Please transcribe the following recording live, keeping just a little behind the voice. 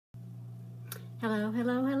Hello,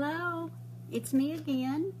 hello, hello. It's me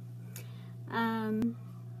again.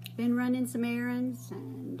 Been running some errands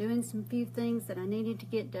and doing some few things that I needed to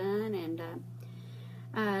get done,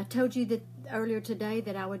 and told you that earlier today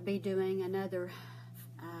that I would be doing another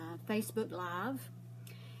Facebook Live.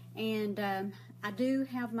 And I do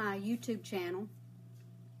have my YouTube channel,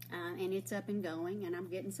 and it's up and going, and I'm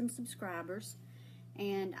getting some subscribers.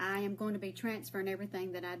 And I am going to be transferring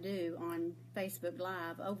everything that I do on Facebook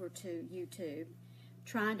Live over to YouTube,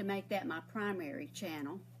 trying to make that my primary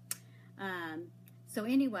channel. So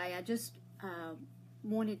anyway, I just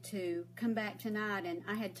wanted to come back tonight, and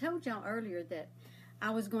I had told y'all earlier that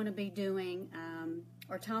I was going to be doing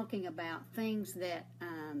or talking about things that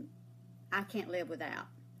I can't live without.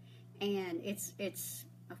 And it's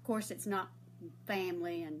of course, it's not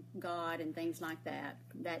family and God and things like that.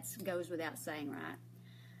 That goes without saying, right?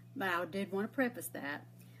 But I did want to preface that.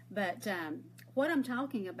 But what I'm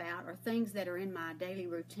talking about are things that are in my daily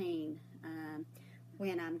routine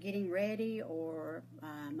when I'm getting ready, or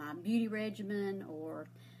my beauty regimen, or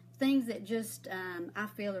things that just I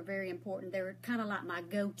feel are very important. They're kind of like my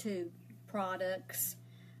go-to products,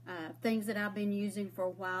 things that I've been using for a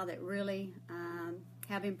while that really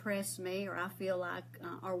have impressed me, or I feel like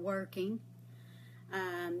are working.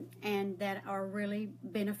 And that are really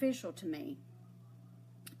beneficial to me.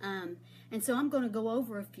 And so I'm going to go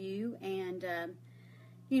over a few, and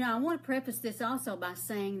I want to preface this also by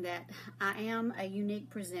saying that I am a unique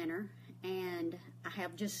presenter, and I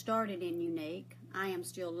have just started in unique. I am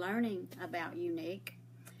still learning about unique.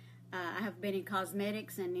 I have been in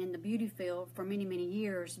cosmetics and in the beauty field for many, many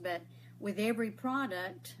years, but with every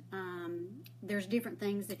product, there's different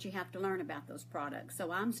things that you have to learn about those products.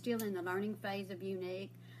 So I'm still in the learning phase of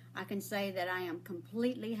unique. I can say that I am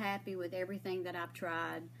completely happy with everything that I've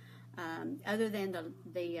tried, other than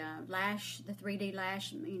the lash, the 3D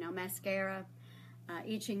lash, mascara,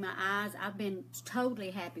 itching my eyes. I've been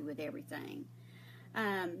totally happy with everything.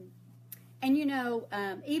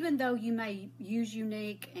 Even though you may use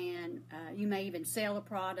unique, and you may even sell a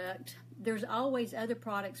product, there's always other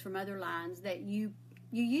products from other lines that you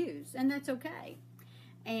use, and that's okay.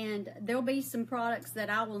 And there'll be some products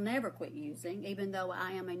that I will never quit using, even though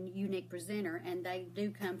I am a unique presenter, and they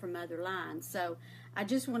do come from other lines. So I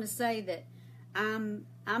just want to say that I'm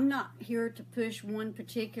not here to push one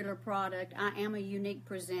particular product. I am a unique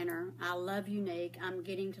presenter. I love unique. I'm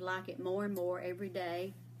getting to like it more and more every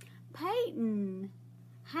day. Peyton,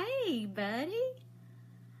 hey buddy.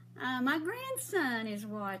 My grandson is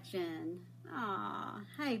watching. Aw,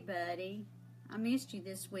 hey buddy. I missed you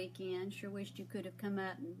this weekend. Sure wished you could have come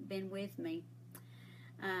up and been with me.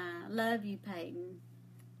 Love you, Peyton.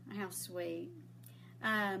 How sweet.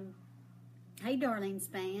 Hey, Darlene's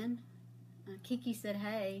fan. Kiki said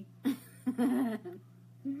hey.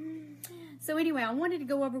 So anyway, I wanted to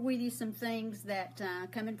go over with you some things that,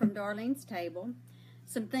 coming from Darlene's table,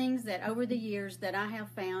 some things that over the years that I have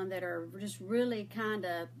found that are just really kind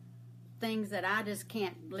of things that I just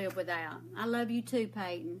can't live without. I love you too,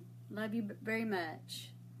 Peyton. Love you very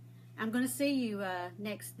much. I'm going to see you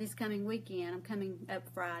this coming weekend. I'm coming up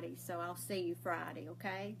Friday, so I'll see you Friday,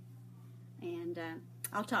 okay? And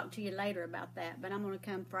I'll talk to you later about that, but I'm going to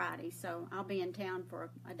come Friday, so I'll be in town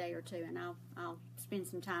for a day or two, and I'll spend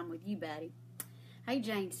some time with you, buddy. Hey,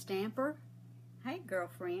 Jane Stamper. Hey,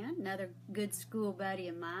 girlfriend. Another good school buddy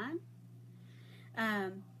of mine.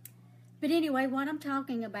 But anyway, what I'm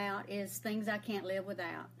talking about is things I can't live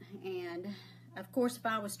without. And of course, if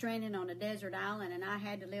I was stranded on a desert island and I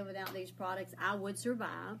had to live without these products, I would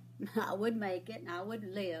survive. I would make it, and I would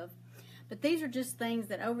live. But these are just things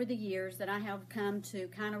that over the years that I have come to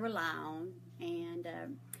kind of rely on, and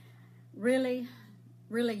really,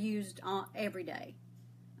 really used every day,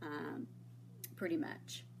 pretty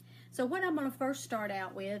much. So what I'm going to first start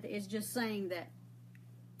out with is just saying that,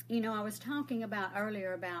 I was talking about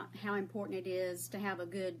earlier about how important it is to have a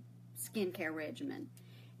good skincare regimen.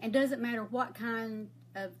 And doesn't matter what kind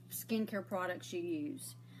of skincare products you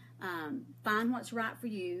use. Find what's right for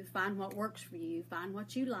you, find what works for you, find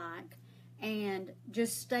what you like, and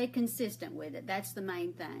just stay consistent with it. That's the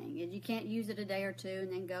main thing. And you can't use it a day or two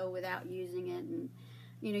and then go without using it. And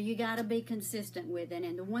you got to be consistent with it.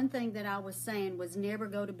 And the one thing that I was saying was never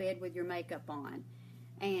go to bed with your makeup on.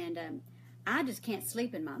 And I just can't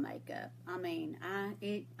sleep in my makeup. I mean,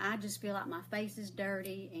 I just feel like my face is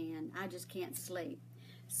dirty, and I just can't sleep.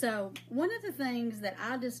 So one of the things that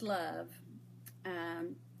I just love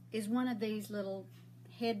is one of these little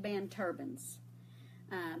headband turbans.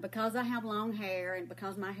 Because I have long hair, and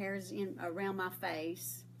because my hair is around my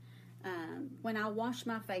face, when I wash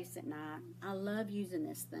my face at night, I love using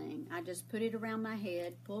this thing. I just put it around my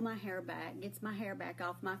head, pull my hair back, gets my hair back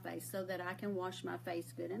off my face so that I can wash my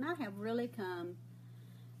face good. And I have really come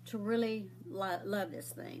to really love this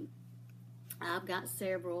thing. I've got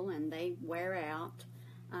several, and they wear out.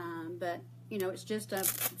 But you know, it's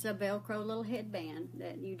a Velcro little headband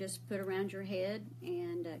that you just put around your head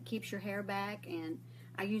and keeps your hair back. And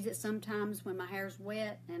I use it sometimes when my hair's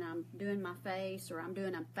wet and I'm doing my face, or I'm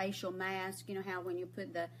doing a facial mask. You know how when you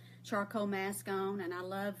put the charcoal mask on, and I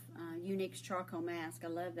love Unique's charcoal mask. I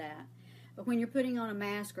love that. But when you're putting on a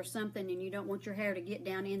mask or something and you don't want your hair to get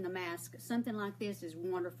down in the mask, something like this is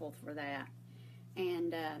wonderful for that.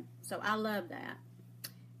 And so I love that.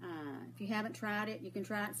 If you haven't tried it, you can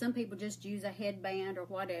try it. Some people just use a headband or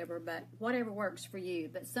whatever, but whatever works for you.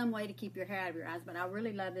 But some way to keep your hair out of your eyes. But I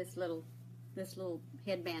really love this little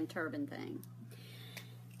headband turban thing.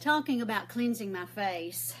 Talking about cleansing my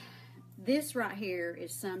face, this right here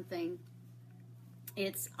is something.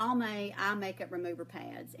 It's Almay Eye Makeup Remover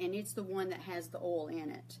Pads, and it's the one that has the oil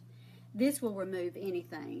in it. This will remove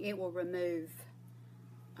anything. It will remove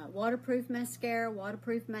waterproof mascara,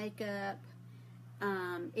 waterproof makeup.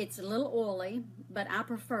 It's a little oily, but I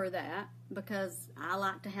prefer that because I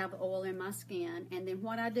like to have oil in my skin. And then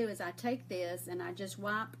what I do is I take this and I just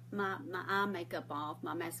wipe my eye makeup off,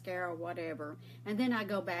 my mascara or whatever, and then I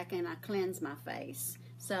go back and I cleanse my face.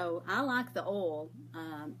 So I like the oil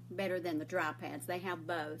better than the dry pads. They have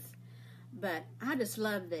both. But I just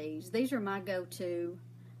love these. These are my go-to.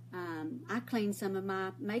 I clean some of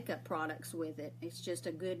my makeup products with it. It's just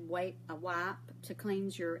a good wipe to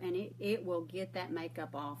cleanse and it will get that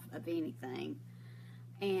makeup off of anything.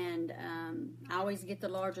 And I always get the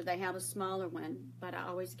larger. They have a smaller one, but I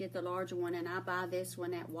always get the larger one, and I buy this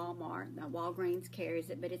one at Walmart. Walgreens carries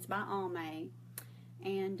it, but it's by Almay.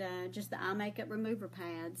 And just the eye makeup remover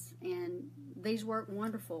pads, and these work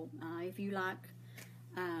wonderful. If you like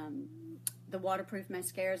the waterproof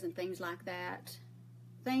mascaras and things like that.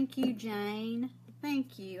 Thank you, Jane.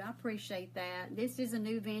 Thank you. I appreciate that. This is a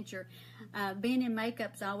new venture. Being in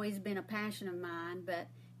makeup's always been a passion of mine, but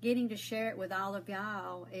getting to share it with all of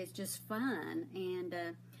y'all is just fun. And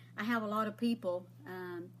I have a lot of people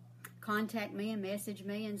contact me and message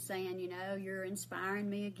me and saying, you know, you're inspiring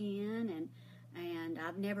me again, and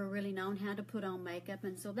I've never really known how to put on makeup,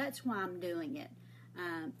 and so that's why I'm doing it.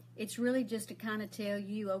 It's really just to kind of tell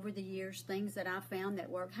you over the years things that I found that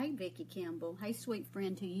work. Hey, Vicki Kimball. Hey, sweet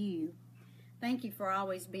friend to you. Thank you for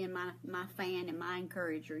always being my fan and my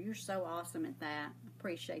encourager. You're so awesome at that.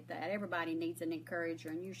 Appreciate that. Everybody needs an encourager,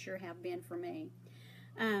 and you sure have been for me.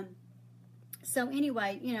 So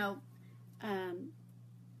anyway, you know,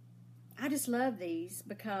 I just love these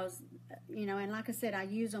because, you know, and like I said, I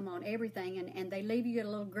use them on everything, and they leave you a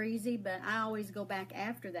little greasy, but I always go back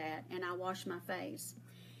after that and I wash my face.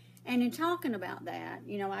 And in talking about that,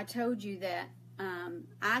 you know, I told you that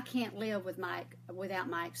I can't live without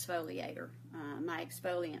my exfoliator, my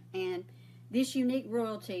exfoliant. And this Unique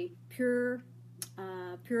Royalty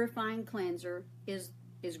Purifying Cleanser is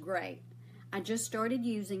great. I just started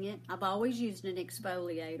using it. I've always used an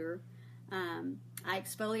exfoliator. I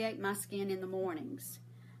exfoliate my skin in the mornings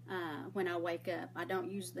when I wake up. I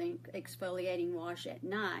don't use the exfoliating wash at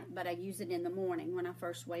night, but I use it in the morning when I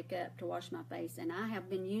first wake up to wash my face. And I have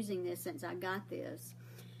been using this since I got this.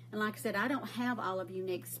 And like I said, I don't have all of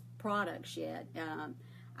Unique's products yet.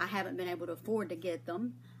 I haven't been able to afford to get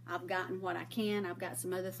them. I've gotten what I can. I've got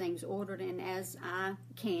some other things ordered, and as I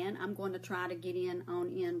can, I'm going to try to get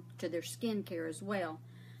into their skincare as well.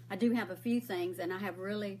 I do have a few things, and I have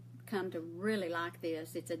really come to really like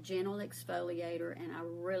this. It's a gentle exfoliator, and I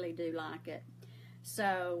really do like it.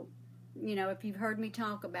 So, you know, if you've heard me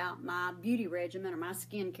talk about my beauty regimen or my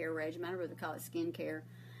skincare regimen, I really call it skincare,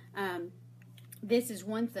 this is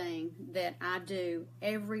one thing that I do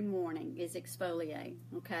every morning is exfoliate,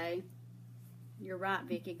 okay? You're right,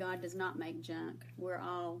 Vicki. God does not make junk. We're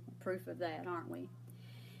all proof of that, aren't we?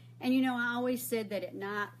 And, you know, I always said that at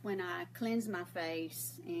night when I cleanse my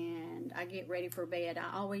face and I get ready for bed,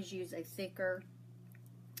 I always use a thicker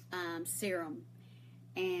serum.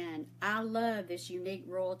 And I love this Unique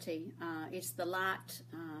Royalty. It's the Light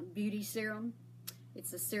Beauty Serum.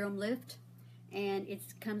 It's a serum lift, and it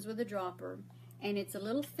comes with a dropper. And it's a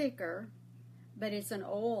little thicker, but it's an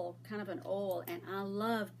oil, kind of an oil, and I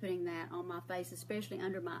love putting that on my face, especially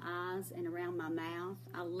under my eyes and around my mouth.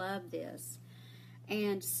 I love this.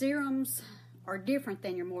 And serums are different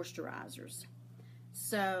than your moisturizers.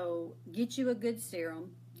 So get you a good serum.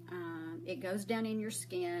 It goes down in your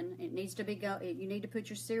skin. It needs to you need to put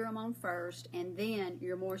your serum on first and then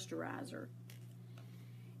your moisturizer.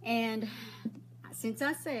 And since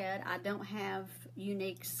I said I don't have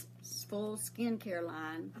Unique's full skincare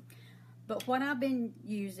line, but what I've been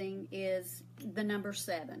using is the number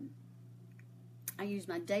 7. I use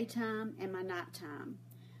my daytime and my nighttime.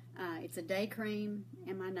 It's a day cream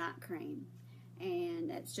and my night cream. And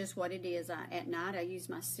that's just what it is. At night, I use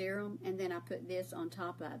my serum, and then I put this on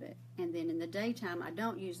top of it. And then in the daytime, I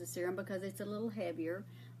don't use the serum because it's a little heavier,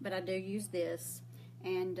 but I do use this.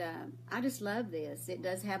 And I just love this. It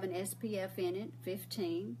does have an SPF in it,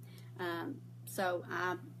 15. So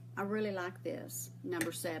I really like this,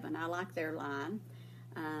 number 7. I like their line.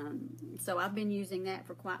 So I've been using that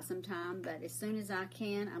for quite some time, but as soon as I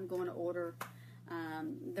can, I'm going to order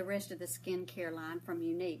the rest of the skincare line from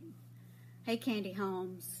Unique. Hey, Candy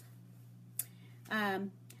Holmes.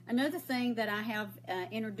 Another thing that I have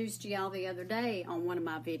introduced to y'all the other day on one of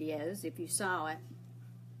my videos, if you saw it,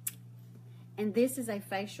 and this is a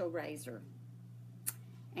facial razor.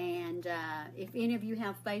 And if any of you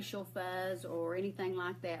have facial fuzz or anything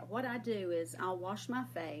like that, what I do is I'll wash my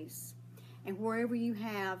face, and wherever you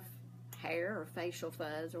have hair or facial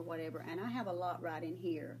fuzz or whatever, and I have a lot right in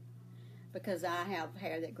here, because I have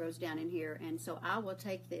hair that grows down in here, and so I will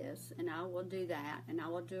take this and I will do that, and I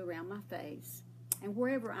will do around my face and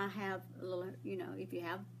wherever I have a little, if you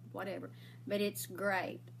have whatever. But it's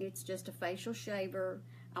great. It's just a facial shaver.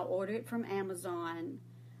 I order it from Amazon.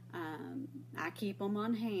 I keep them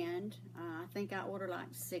on hand. I think I order like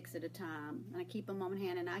 6 at a time, and I keep them on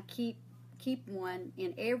hand, and I keep one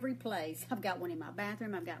in every place. I've got one in my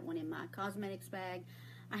bathroom. I've got one in my cosmetics bag.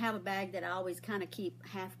 I have a bag that I always kind of keep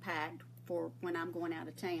half packed for when I'm going out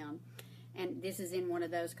of town, and this is in one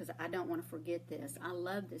of those because I don't want to forget this. I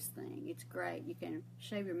love this thing. It's great. You can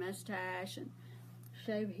shave your mustache and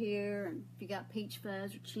shave here, and if you got peach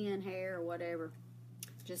fuzz or chin hair or whatever,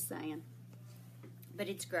 just saying. But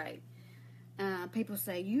it's great. People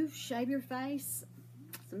say, you shave your face?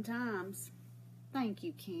 Sometimes. Thank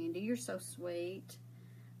you, Candy. You're so sweet.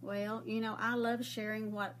 Well, I love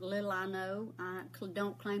sharing what little I know. I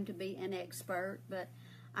don't claim to be an expert, but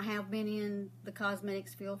I have been in the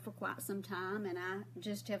cosmetics field for quite some time, and I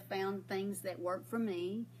just have found things that work for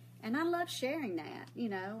me, and I love sharing that.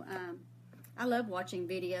 I love watching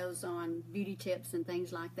videos on beauty tips and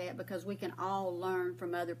things like that because we can all learn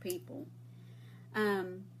from other people.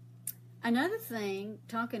 Another thing,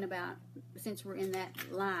 talking about, since we're in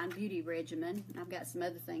that line, beauty regimen, I've got some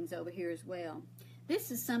other things over here as well.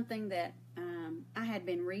 This is something that I had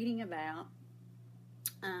been reading about,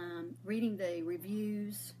 reading the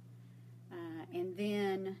reviews, and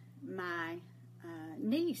then my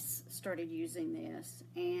niece started using this,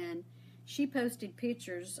 and she posted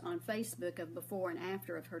pictures on Facebook of before and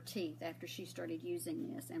after of her teeth after she started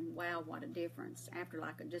using this, and wow, what a difference after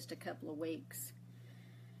like just a couple of weeks.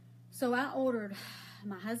 So I ordered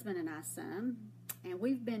my husband and I some, and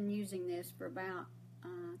we've been using this for about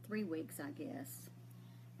 3 weeks, I guess.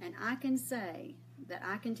 And I can say that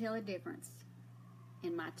I can tell a difference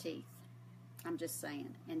in my teeth. I'm just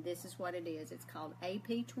saying. And this is what it is. It's called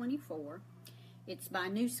AP24. It's by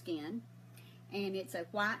New Skin, and it's a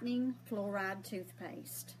whitening fluoride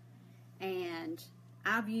toothpaste. And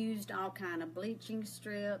I've used all kind of bleaching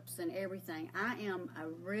strips and everything.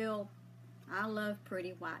 I love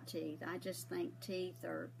pretty white teeth. I just think teeth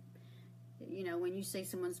are, when you see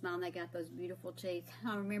someone smile and they got those beautiful teeth.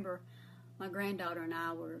 I remember my granddaughter and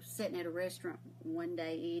I were sitting at a restaurant one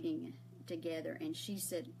day eating together, and she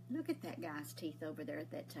said, look at that guy's teeth over there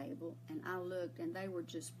at that table. And I looked, and they were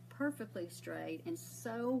just perfectly straight and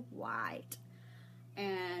so white.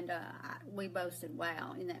 And we both said,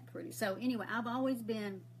 wow, isn't that pretty? So anyway, I've always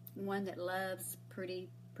been one that loves pretty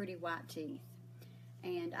white teeth.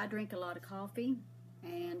 And I drink a lot of coffee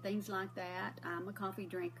and things like that. I'm a coffee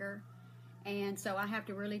drinker. And so I have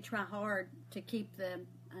to really try hard to keep the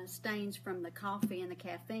stains from the coffee and the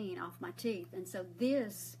caffeine off my teeth. And so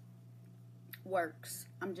this works.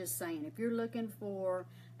 I'm just saying, if you're looking for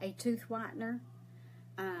a tooth whitener,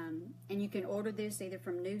 and you can order this either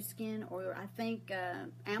from New Skin or I think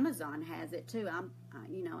Amazon has it too.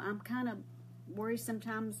 I'm kind of worried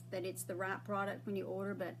sometimes that it's the right product when you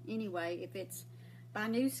order, but anyway, if it's by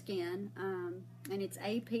New Skin, and it's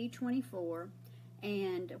AP24,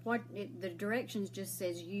 and the directions just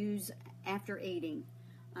says use after eating.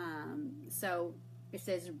 So it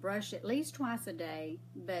says brush at least twice a day,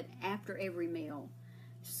 but after every meal.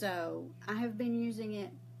 So I have been using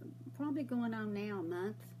it probably going on now a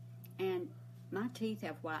month, and my teeth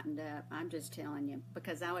have whitened up. I'm just telling you,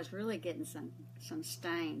 because I was really getting some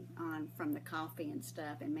stain on from the coffee and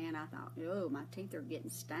stuff, and man, I thought, oh, my teeth are getting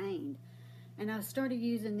stained. And I started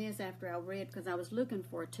using this after I read, because I was looking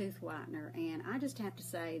for a tooth whitener, and I just have to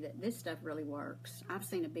say that this stuff really works. I've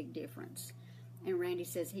seen a big difference, and Randy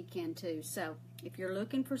says he can too. So if you're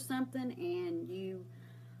looking for something and you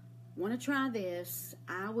want to try this,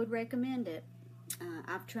 I would recommend it.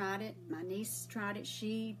 I've tried it. My niece tried it.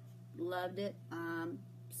 She loved it.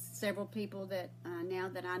 Several people that now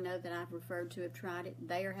that I know that I've referred to have tried it.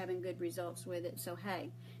 They are having good results with it. So,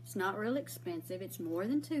 hey, it's not real expensive. It's more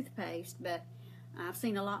than toothpaste, but I've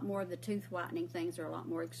seen a lot more of the tooth whitening things are a lot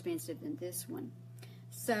more expensive than this one.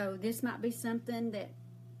 So this might be something that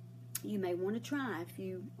you may want to try if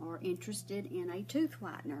you are interested in a tooth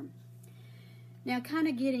whitener. Now, kind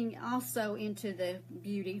of getting also into the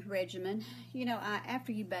beauty regimen, you know,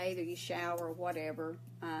 after you bathe or you shower or whatever,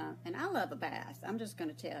 and I love a bath, I'm just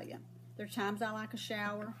going to tell you. There are times I like a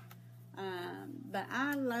shower, but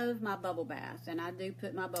I love my bubble bath, and I do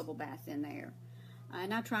put my bubble bath in there.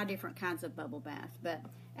 And I try different kinds of bubble bath, but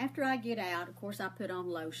after I get out, of course, I put on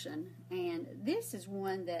lotion, and this is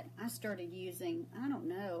one that I started using, I don't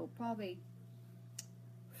know, probably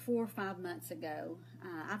 4 or 5 months ago.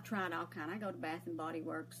 I've tried all kinds. I go to Bath and Body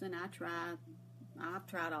Works, and I've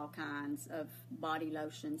tried all kinds of body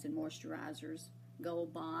lotions and moisturizers,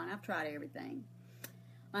 Gold Bond. I've tried everything.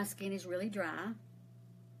 My skin is really dry,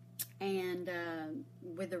 and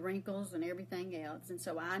with the wrinkles and everything else, and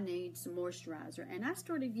so I need some moisturizer. And I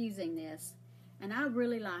started using this, and I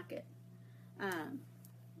really like it.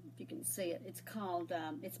 If you can see it, it's called,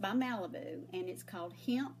 it's by Malibu, and it's called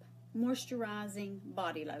Hemp Moisturizing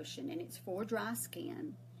Body Lotion, and it's for dry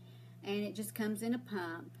skin, and it just comes in a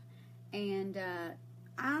pump, and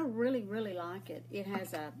I really like it. It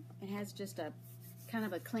has just a kind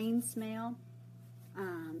of a clean smell.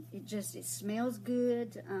 It smells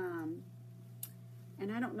good,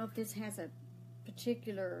 and I don't know if this has a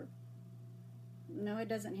particular, no, it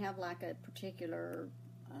doesn't have like a particular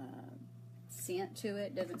scent to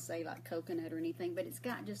it. It doesn't say like coconut or anything, but it's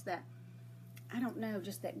got just that, I don't know,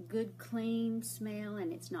 just that good clean smell,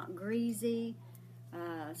 and it's not greasy.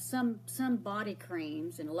 Some body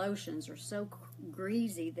creams and lotions are so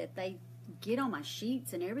greasy that they get on my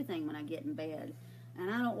sheets and everything when I get in bed, and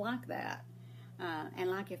I don't like that. And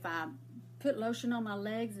like if I put lotion on my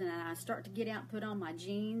legs and I start to get out and put on my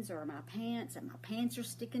jeans or my pants, and my pants are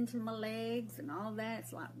sticking to my legs and all that,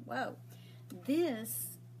 it's like, whoa.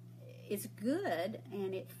 This is good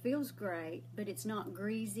and it feels great, but it's not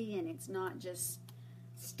greasy and it's not just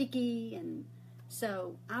sticky, and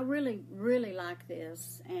so I really like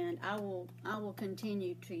this, and I will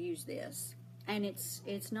continue to use this. And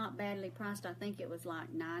it's not badly priced. I think it was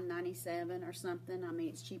like $9.97 or something. I mean,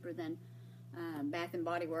 it's cheaper than Bath and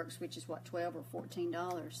Body Works, which is what, $12 or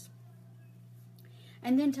 $14.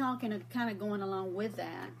 And then kind of going along with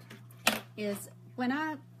that is when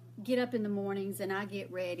I get up in the mornings and I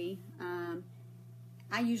get ready,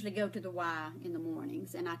 I usually go to the Y in the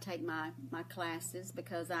mornings, and I take my classes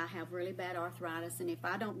because I have really bad arthritis, and if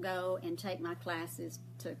I don't go and take my classes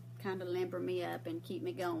to kind of limber me up and keep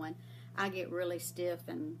me going, I get really stiff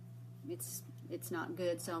and it's not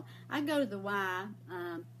good. So I go to the Y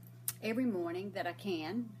every morning that I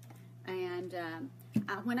can, and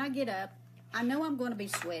when I get up, I know I'm going to be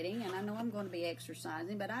sweating and I know I'm going to be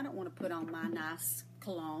exercising, but I don't want to put on my nice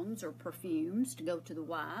colognes or perfumes to go to the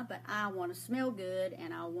Y, but I want to smell good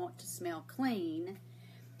and I want to smell clean.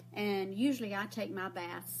 And usually I take my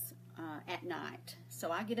baths at night.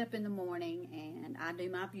 So I get up in the morning and I do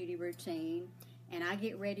my beauty routine and I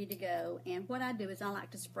get ready to go. And what I do is I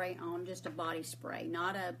like to spray on just a body spray,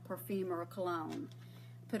 not a perfume or a cologne.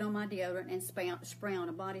 Put on my deodorant and spray on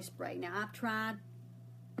a body spray. Now I've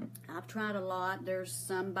tried a lot. There's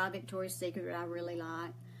some by Victoria's Secret that I really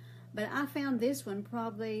like. But I found this one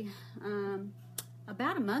probably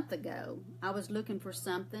about a month ago. I was looking for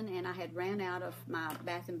something, and I had ran out of my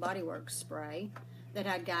Bath and Body Works spray that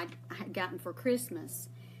I had gotten for Christmas.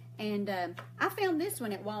 And I found this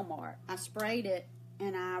one at Walmart. I sprayed it,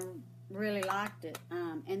 and I really liked it.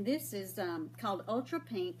 And this is called Ultra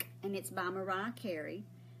Pink, and it's by Mariah Carey.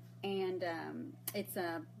 And it's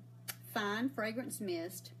a fine fragrance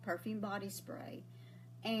mist perfume body spray.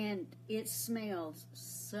 And it smells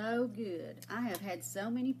so good. I have had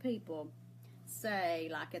so many people say,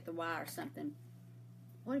 like at the Y or something,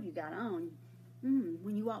 what have you got on?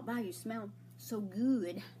 When you walk by, you smell so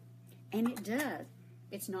good. And it does.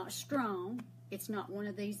 It's not strong. It's not one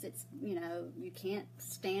of these that's, you can't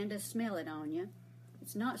stand to smell it on you.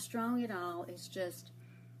 It's not strong at all. It's just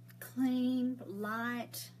clean,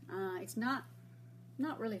 light. It's not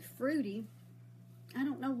really fruity. I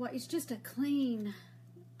don't know what. It's just a clean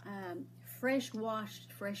fresh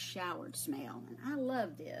washed, fresh showered smell. And I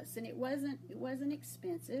love this. And it wasn't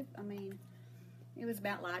expensive. I mean, it was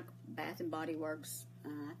about like Bath and Body Works,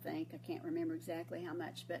 I think. I can't remember exactly how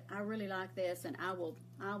much, but I really like this, and I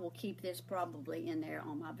will keep this probably in there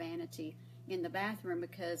on my vanity in the bathroom,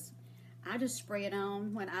 because I just spray it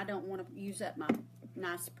on when I don't want to use up my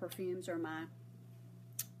nice perfumes or my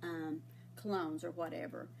colognes or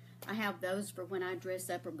whatever. I have those for when I dress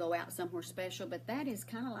up or go out somewhere special, but that is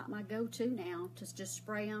kind of like my go-to now, to just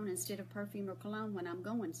spray on instead of perfume or cologne when I'm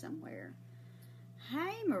going somewhere.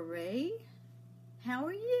 Hey, Marie. How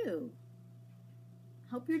are you?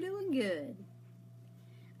 Hope you're doing good.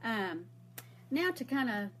 Now to kind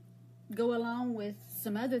of go along with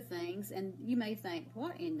some other things, and you may think,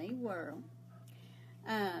 what in the world?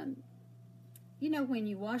 You know, when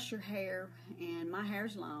you wash your hair, and my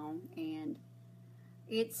hair's long, and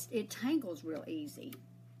it tangles real easy,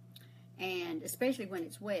 and especially when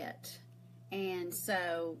it's wet. And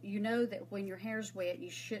so you know that when your hair's wet,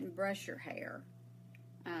 you shouldn't brush your hair,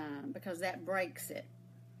 because that breaks it.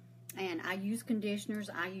 And I use conditioners.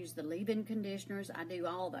 I use the leave-in conditioners. I do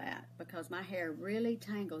all that because my hair really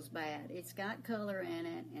tangles bad. It's got color in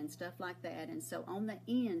it and stuff like that. And so on the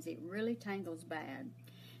ends, it really tangles bad.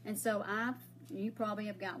 And so you probably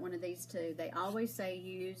have got one of these too. They always say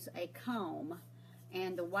use a comb,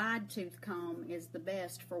 and the wide tooth comb is the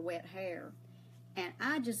best for wet hair. And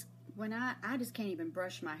I just can't even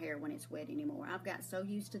brush my hair when it's wet anymore. I've got so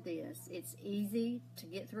used to this. It's easy to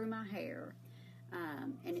get through my hair.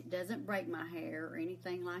 And it doesn't break my hair or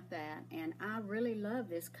anything like that. And I really love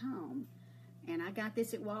this comb. And I got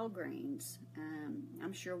this at Walgreens.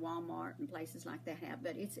 I'm sure Walmart and places like that have.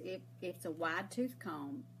 But it's a wide tooth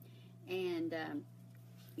comb. And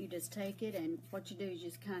you just take it, and what you do is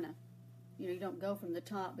just kind of, you don't go from the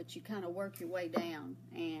top, but you kind of work your way down.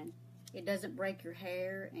 And it doesn't break your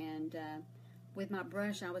hair. And with my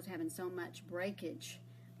brush, I was having so much breakage.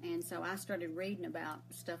 And so I started reading about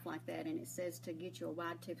stuff like that, and it says to get you a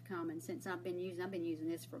wide tooth comb. And since I've been using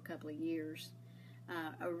this for a couple of years,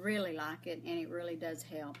 I really like it, and it really does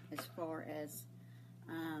help as far as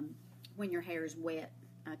when your hair is wet,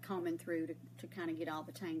 combing through to kind of get all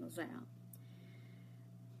the tangles out.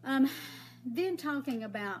 Then talking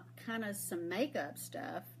about kind of some makeup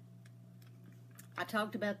stuff, I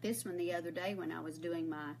talked about this one the other day when I was doing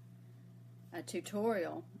my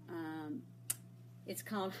tutorial. It's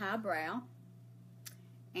called Highbrow,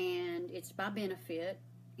 and it's by Benefit,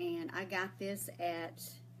 and I got this at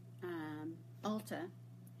Ulta,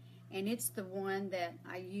 and it's the one that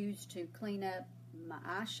I use to clean up my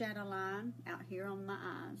eyeshadow line out here on my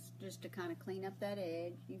eyes, just to kind of clean up that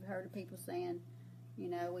edge. You've heard of people saying,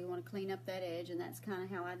 we want to clean up that edge, and that's kind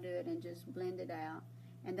of how I do it, and just blend it out,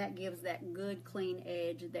 and that gives that good clean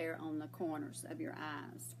edge there on the corners of your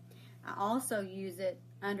eyes. I also use it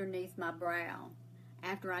underneath my brow.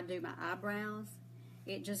 After I do my eyebrows,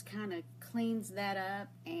 it just kind of cleans that up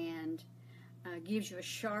and gives you a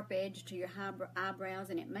sharp edge to your eyebrows,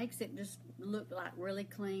 and it makes it just look like really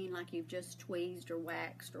clean, like you've just tweezed or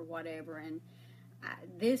waxed or whatever. And I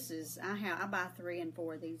buy 3 and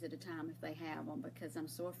 4 of these at a time if they have them, because I'm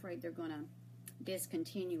so afraid they're going to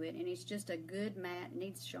discontinue it. And it's just a good matte. It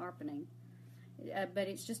needs sharpening, but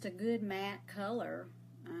it's just a good matte color.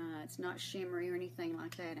 It's not shimmery or anything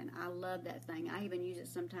like that, and I love that thing. I even use it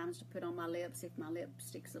sometimes to put on my lips. If my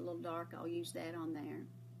lipstick's a little dark, I'll use that on there.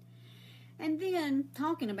 And then,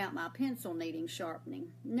 talking about my pencil needing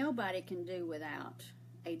sharpening, nobody can do without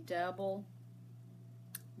a double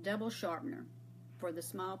sharpener for the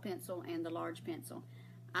small pencil and the large pencil.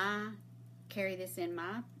 I carry this in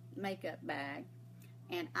my makeup bag,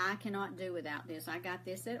 and I cannot do without this. I got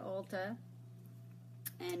this at Ulta.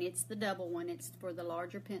 And it's the double one. It's for the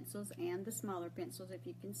larger pencils and the smaller pencils, if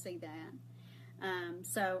you can see that.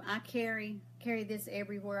 So I carry this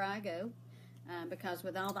everywhere I go, because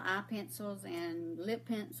with all the eye pencils and lip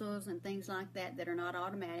pencils and things like that that are not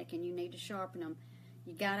automatic, and you need to sharpen them,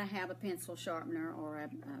 you got to have a pencil sharpener, or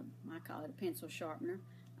I call it a pencil sharpener.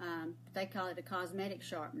 They call it a cosmetic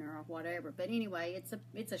sharpener or whatever. But anyway,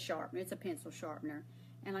 it's a sharpener. It's a pencil sharpener.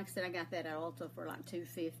 And like I said, I got that at Ulta for like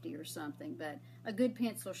 $2.50 or something, but a good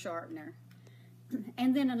pencil sharpener.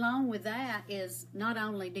 And then along with that is, not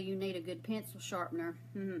only do you need a good pencil sharpener,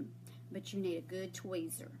 but you need a good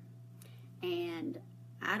tweezer. And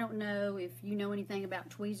I don't know if you know anything about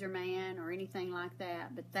Tweezer Man or anything like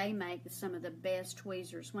that, but they make some of the best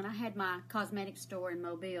tweezers. When I had my cosmetic store in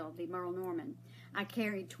Mobile, the Merle Norman, I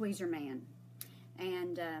carried Tweezer Man.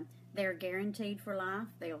 And they're guaranteed for life.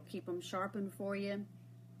 They'll keep them sharpened for you.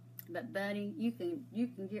 But buddy, you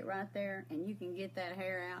can get right there and you can get that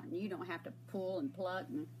hair out, and you don't have to pull and pluck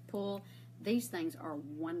and pull. these things are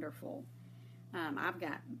wonderful. I've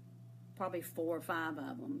got probably 4 or 5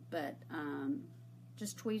 of them, but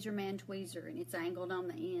just tweezer man tweezer, and it's angled on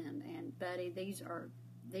the end. And buddy,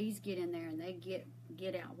 these get in there and they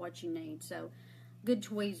get out what you need. So good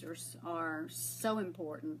tweezers are so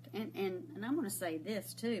important. And I'm going to say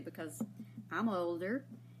this too, because I'm older,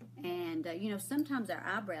 and you know, sometimes our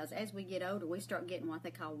eyebrows, as we get older, we start getting what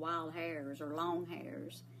they call wild hairs or long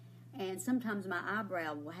hairs. And sometimes my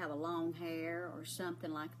eyebrow will have a long hair or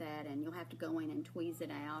something like that, and you'll have to go in and tweeze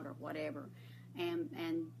it out or whatever. And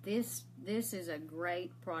this is a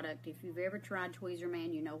great product. If you've ever tried Tweezer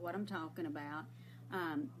Man, you know what I'm talking about.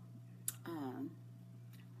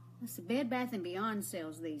 Let's see, Bed Bath & Beyond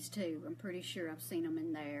sells these too. I'm pretty sure I've seen them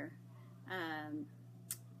in there.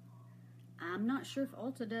 I'm not sure if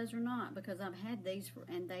Ulta does or not, because I've had these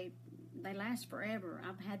and they last forever.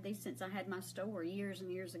 I've had these since I had my store years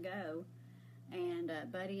and years ago, and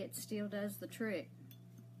buddy, it still does the trick.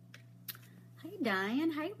 Hey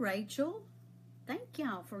Diane, hey Rachel, thank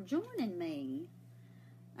y'all for joining me.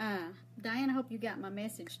 Diane, I hope you got my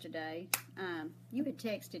message today. You had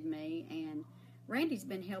texted me, and Randy's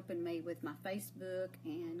been helping me with my Facebook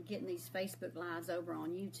and getting these Facebook Lives over on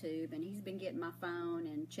YouTube, and he's been getting my phone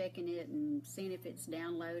and checking it and seeing if it's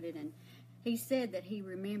downloaded. And he said that he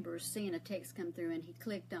remembers seeing a text come through, and he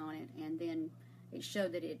clicked on it, and then it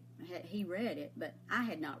showed that he read it, but I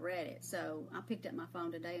had not read it. So I picked up my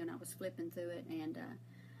phone today, and I was flipping through it, and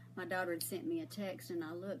my daughter had sent me a text, and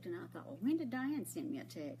I looked, and I thought, well, when did Diane send me a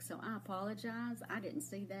text? So I apologize. I didn't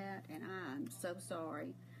see that, and I'm so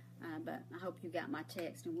sorry. But I hope you got my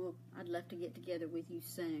text, and I'd love to get together with you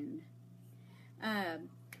soon.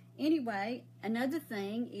 Anyway, another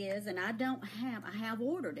thing is, and I have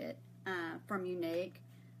ordered it from Unique,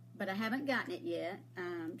 but I haven't gotten it yet.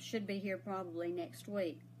 Should be here probably next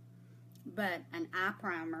week. But an eye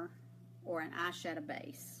primer or an eyeshadow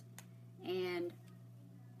base. And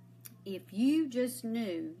if you just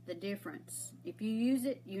knew the difference, if you use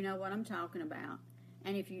it, you know what I'm talking about.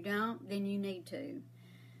 And if you don't, then you need to.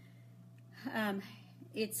 And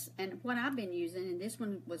what I've been using, and this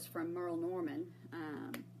one was from Merle Norman,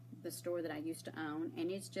 the store that I used to own, and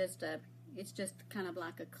it's just kind of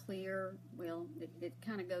like a clear, well, it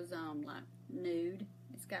kind of goes on like nude.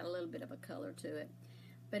 It's got a little bit of a color to it,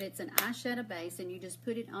 but it's an eyeshadow base, and you just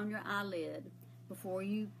put it on your eyelid before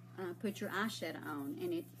you put your eyeshadow on,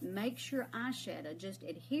 and it makes your eyeshadow just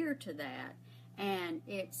adhere to that, and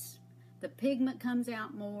the pigment comes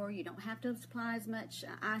out more. You don't have to apply as much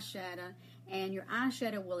eyeshadow, and your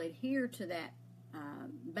eyeshadow will adhere to that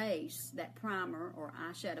base, that primer or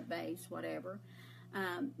eyeshadow base, whatever.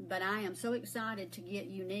 But I am so excited to get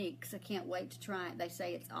Unique, because I can't wait to try it. They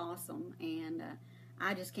say it's awesome, and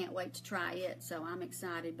I just can't wait to try it, so I'm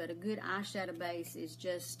excited. But a good eyeshadow base is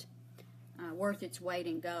just worth its weight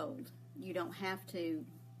in gold. You don't have to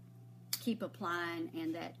keep applying,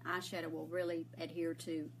 and that eyeshadow will really adhere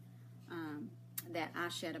to that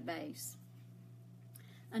eyeshadow base.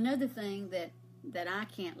 Another thing that I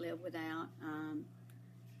can't live without,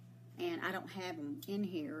 and I don't have them in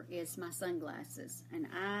here, is my sunglasses. And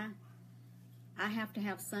I have to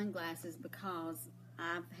have sunglasses because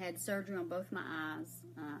I've had surgery on both my eyes.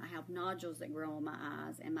 I have nodules that grow on my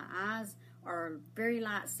eyes, and my eyes are very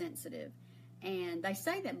light sensitive. And they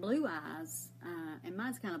say that blue eyes, and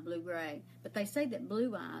mine's kind of blue-gray, but they say that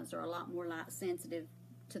blue eyes are a lot more light sensitive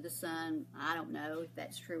to the sun. I don't know if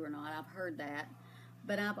that's true or not. I've heard that.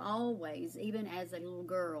 But I've always, even as a little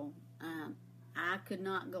girl, I could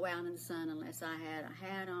not go out in the sun unless I had a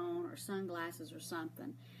hat on or sunglasses or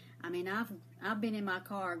something. I mean, I've been in my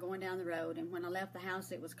car going down the road, and when I left the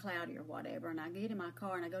house it was cloudy or whatever, and I get in my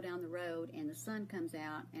car and I go down the road and the sun comes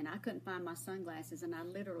out, and I couldn't find my sunglasses, and I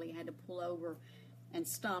literally had to pull over and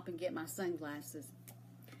stop and get my sunglasses.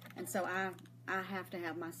 And so I have to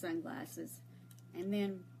have my sunglasses. And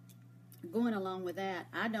then going along with that,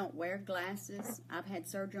 I don't wear glasses. I've had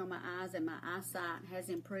surgery on my eyes, and my eyesight has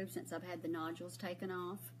improved since I've had the nodules taken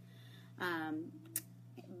off.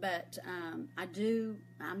 But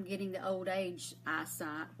I'm getting the old age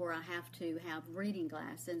eyesight where I have to have reading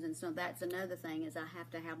glasses, and so that's another thing, is I have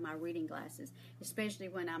to have my reading glasses, especially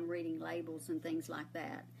when I'm reading labels and things like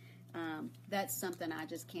that. That's something I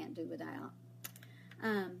just can't do without.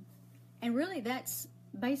 And really, that's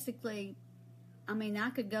basically, I mean, I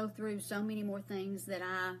could go through so many more things that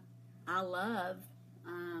I love.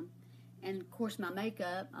 And of course, my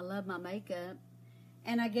makeup, I love my makeup.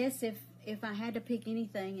 And I guess if I had to pick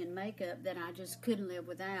anything in makeup that I just couldn't live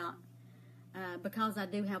without, because I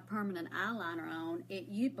do have permanent eyeliner on,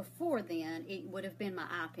 before then, it would have been my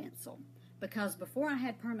eye pencil. because before I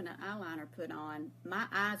had permanent eyeliner put on, my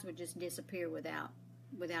eyes would just disappear without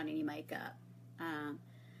any makeup.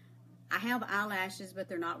 I have eyelashes, but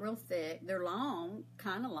they're not real thick. They're long,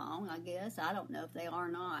 kind of long, I guess. I don't know if they are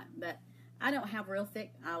or not, but I don't have real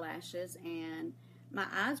thick eyelashes, and my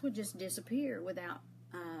eyes would just disappear without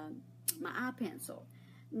my eye pencil.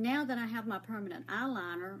 Now that I have my permanent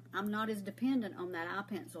eyeliner, I'm not as dependent on that eye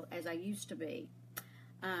pencil as I used to be.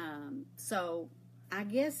 So I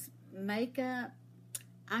guess makeup,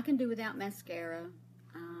 I can do without mascara.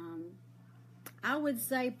 I would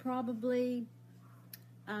say probably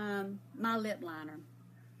my lip liner.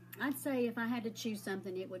 I'd say if I had to choose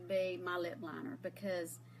something, it would be my lip liner,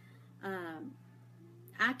 because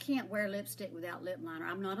I can't wear lipstick without lip liner.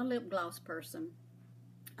 I'm not a lip gloss person.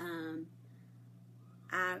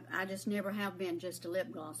 I just never have been just a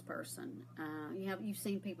lip gloss person. You've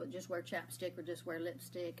seen people that just wear chapstick or just wear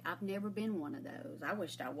lipstick. I've never been one of those. I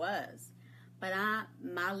wished I was. But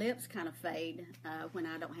my lips kind of fade when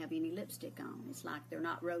I don't have any lipstick on. It's like they're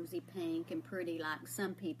not rosy pink and pretty like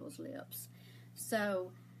some people's lips.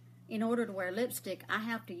 So in order to wear lipstick, I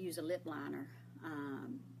have to use a lip liner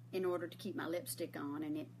in order to keep my lipstick on,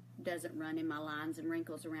 and it doesn't run in my lines and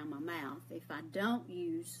wrinkles around my mouth. If I don't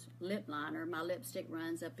use lip liner, my lipstick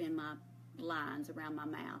runs up in my lines around my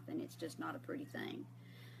mouth, and it's just not a pretty thing.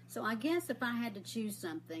 So I guess if I had to choose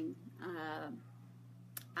something,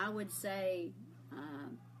 I would say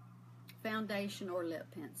foundation or lip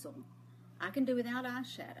pencil. I can do without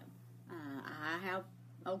eyeshadow. I have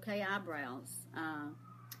okay eyebrows, and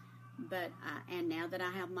now that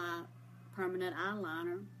I have my permanent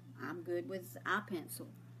eyeliner, I'm good with eye pencil.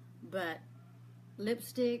 But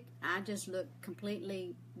lipstick, I just look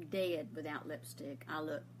completely dead without lipstick. I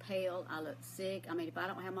look pale, I look sick. I mean, if I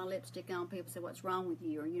don't have my lipstick on, people say, what's wrong with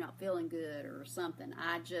you, or you're not feeling good or something.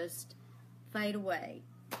 I just fade away.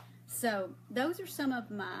 So those are some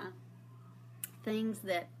of my things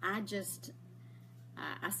that I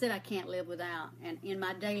said I can't live without, and in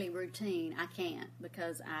my daily routine I can't,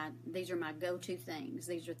 because these are my go-to things.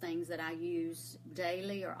 These are things that I use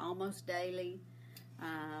daily or almost daily,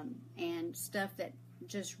 and stuff that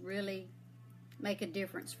just really make a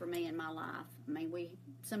difference for me in my life. I mean,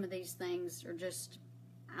 some of these things are just,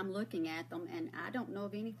 I'm looking at them and I don't know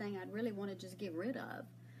of anything I'd really want to just get rid of.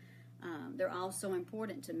 They're all so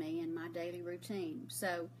important to me in my daily routine.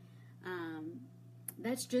 So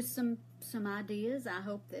that's just some ideas. I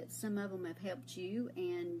hope that some of them have helped you,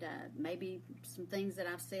 and maybe some things that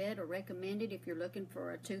I've said or recommended. If you're looking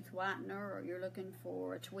for a tooth whitener, or you're looking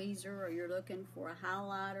for a tweezer, or you're looking for a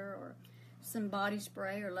highlighter, or some body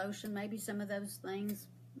spray or lotion, maybe some of those things,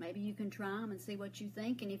 maybe you can try them and see what you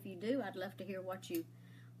think. And if you do, I'd love to hear what you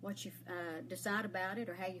decide about it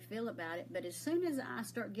or how you feel about it. But as soon as I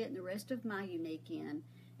start getting the rest of my unique in,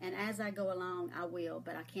 and as I go along, I will,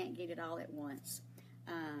 but I can't get it all at once.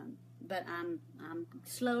 But I'm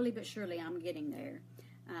slowly but surely I'm getting there.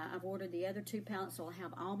 I've ordered the other 2 palettes, so I'll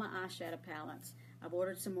have all my eyeshadow palettes. I've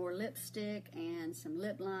ordered some more lipstick and some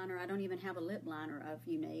lip liner. I don't even have a lip liner of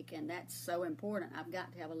Unique, and that's so important. I've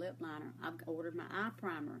got to have a lip liner. I've ordered my eye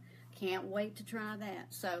primer. Can't wait to try that.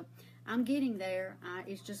 So I'm getting there.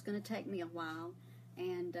 It's just going to take me a while.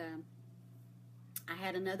 And I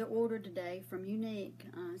had another order today from Unique,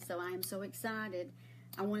 so I am so excited.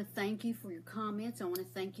 I want to thank you for your comments. I want to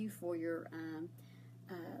thank you for your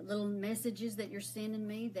little messages that you're sending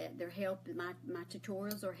me, that they're helping. My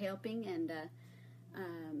tutorials are helping. And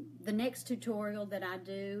the next tutorial that I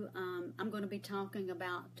do, I'm going to be talking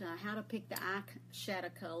about how to pick the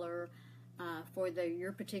eyeshadow color for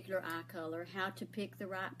your particular eye color, how to pick the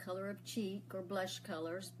right color of cheek or blush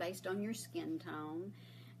colors based on your skin tone.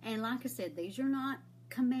 And like I said, these are not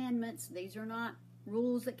commandments. These are not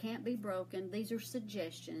rules that can't be broken. These are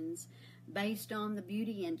suggestions based on the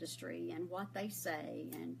beauty industry and what they say,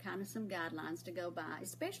 and kind of some guidelines to go by,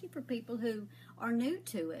 especially for people who are new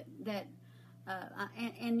to it. That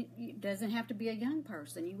and it doesn't have to be a young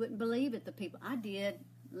person. You wouldn't believe it, the people I did.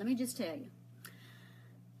 Let me just tell you.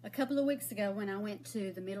 A couple of weeks ago, when I went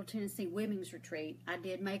to the Middle Tennessee Women's Retreat, I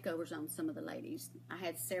did makeovers on some of the ladies. I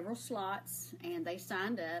had several slots, and they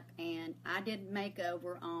signed up, and I did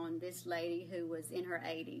makeover on this lady who was in her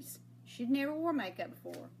 80s. She'd never wore makeup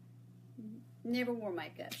before. Never wore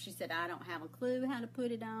makeup. She said, I don't have a clue how to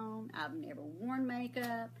put it on. I've never worn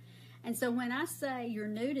makeup. And so when I say you're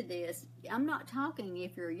new to this, I'm not talking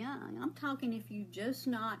if you're young. I'm talking if you just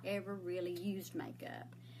not ever really used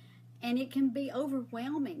makeup. And it can be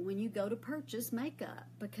overwhelming when you go to purchase makeup,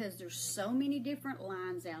 because there's so many different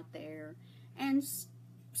lines out there and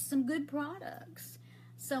some good products.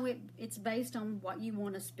 So it's based on what you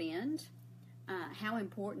want to spend. how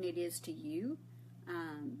important it is to you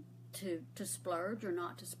to splurge or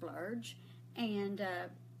not to splurge, and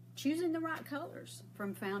choosing the right colors,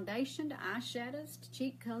 from foundation to eyeshadows to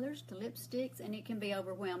cheek colors to lipsticks, and it can be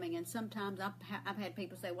overwhelming. And sometimes I've had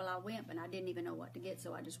people say, well, I went, but I didn't even know what to get,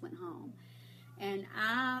 so I just went home. And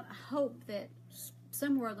I hope that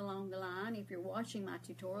somewhere along the line, if you're watching my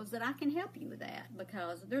tutorials, that I can help you with that,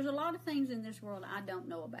 because there's a lot of things in this world I don't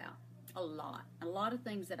know about. A lot of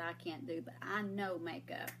things that I can't do, but I know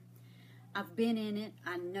makeup. I've been in it.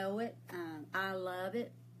 I know it. I love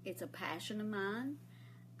it. It's a passion of mine.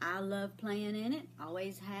 I love playing in it.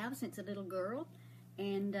 Always have since a little girl.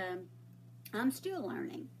 And I'm still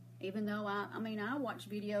learning. Even though I watch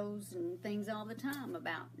videos and things all the time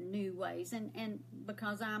about new ways. And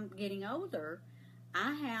because I'm getting older,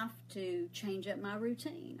 I have to change up my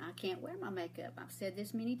routine. I can't wear my makeup. I've said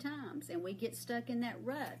this many times. And we get stuck in that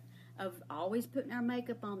rut of always putting our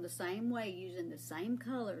makeup on the same way, using the same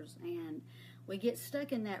colors. And we get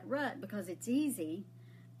stuck in that rut because it's easy.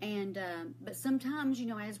 And but sometimes,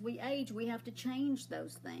 as we age, we have to change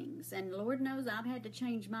those things. And Lord knows I've had to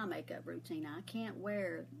change my makeup routine. I can't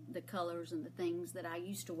wear the colors and the things that I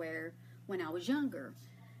used to wear when I was younger.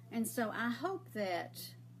 And so I hope that,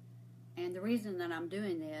 and the reason that I'm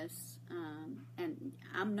doing this, and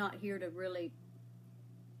I'm not here to really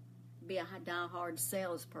be a die-hard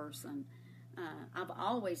salesperson. I've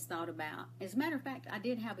always thought about, as a matter of fact, I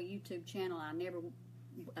did have a YouTube channel. I never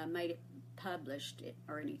made it published it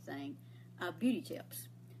or anything, beauty tips.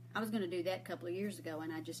 I was going to do that a couple of years ago,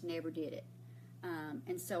 and I just never did it.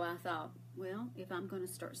 And so I thought, well, if I'm going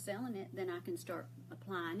to start selling it, then I can start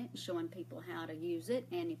applying it and showing people how to use it.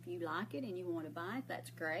 And if you like it and you want to buy it, that's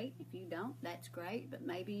great. If you don't, that's great. But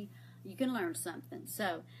maybe you can learn something.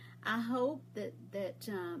 So I hope that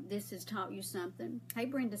this has taught you something. Hey,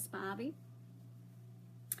 Brenda Spivey.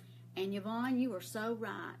 And Yvonne, you are so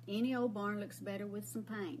right. Any old barn looks better with some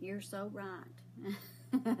paint. You're so right.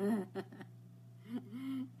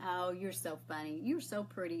 Oh, you're so funny. You're so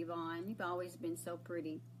pretty, Yvonne. You've always been so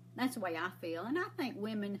pretty. That's the way I feel. And I think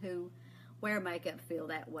women who wear makeup feel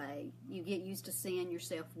that way. You get used to seeing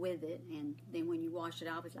yourself with it, and then when you wash it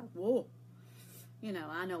off, it's like, whoa.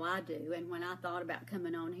 I know I do. And when I thought about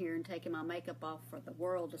coming on here and taking my makeup off for the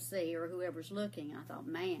world to see, or whoever's looking, I thought,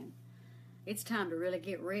 man, it's time to really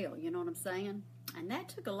get real, you know what I'm saying? And that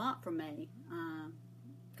took a lot from me,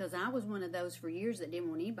 because I was one of those for years that didn't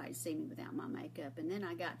want anybody to see me without my makeup. And then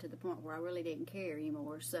I got to the point where I really didn't care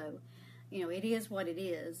anymore. So, it is what it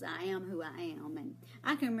is. I am who I am. And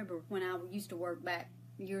I can remember when I used to work back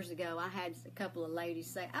years ago, I had a couple of ladies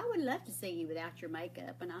say, I would love to see you without your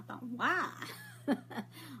makeup. And I thought, why?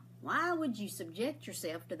 Why would you subject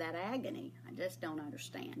yourself to that agony? I just don't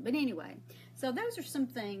understand. But anyway, so those are some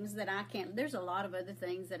things that I can't. There's a lot of other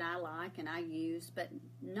things that I like and I use, but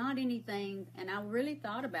not anything. And I really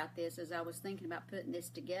thought about this as I was thinking about putting this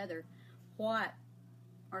together. What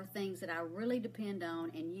are things that I really depend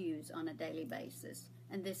on and use on a daily basis?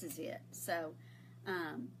 And this is it. So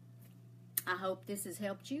I hope this has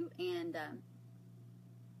helped you. And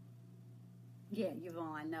yeah,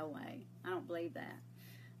 Yvonne, no way. I don't believe that.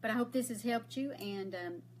 But I hope this has helped you, and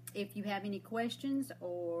if you have any questions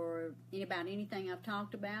or about anything I've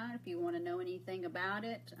talked about, if you want to know anything about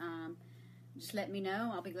it, just let me know.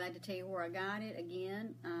 I'll be glad to tell you where I got it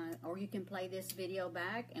again, or you can play this video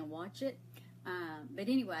back and watch it. But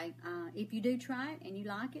anyway, if you do try it and you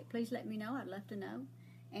like it, please let me know. I'd love to know.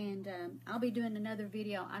 And I'll be doing another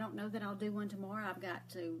video. I don't know that I'll do one tomorrow. I've got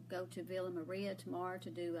to go to Villa Maria tomorrow to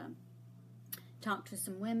do talk to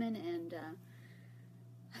some women, and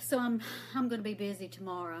so I'm going to be busy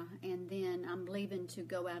tomorrow, and then I'm leaving to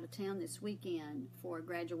go out of town this weekend for a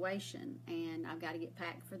graduation, and I've got to get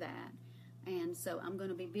packed for that. And so I'm going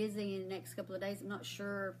to be busy in the next couple of days. I'm not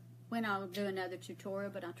sure when I'll do another tutorial,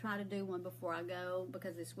 but I'll try to do one before I go,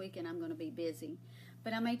 because this weekend I'm going to be busy.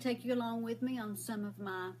 But I may take you along with me on some of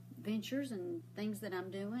my ventures and things that I'm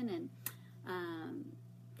doing. And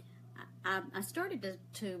I started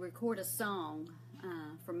to record a song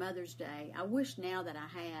for Mother's Day. I wish now that I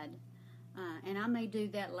had, and I may do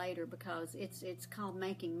that later, because it's called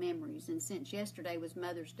Making Memories. And since yesterday was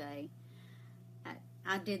Mother's Day,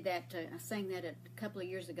 I did that. I sang that a couple of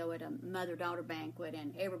years ago at a mother-daughter banquet,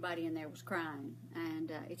 and everybody in there was crying.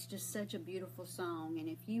 And it's just such a beautiful song. And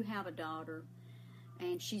if you have a daughter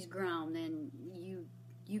and she's grown, then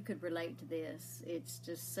you could relate to this. It's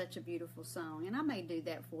just such a beautiful song, and I may do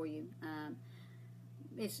that for you.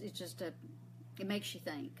 It's just it makes you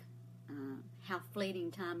think how fleeting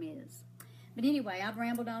time is. But anyway, I've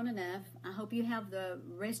rambled on enough. I hope you have the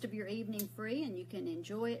rest of your evening free and you can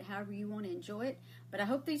enjoy it however you want to enjoy it. But I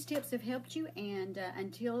hope these tips have helped you. And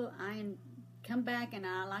until I come back, and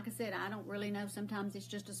like I said, I don't really know. Sometimes it's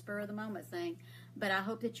just a spur of the moment thing. But I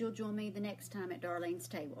hope that you'll join me the next time at Darlene's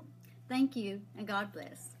table. Thank you, and God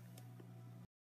bless.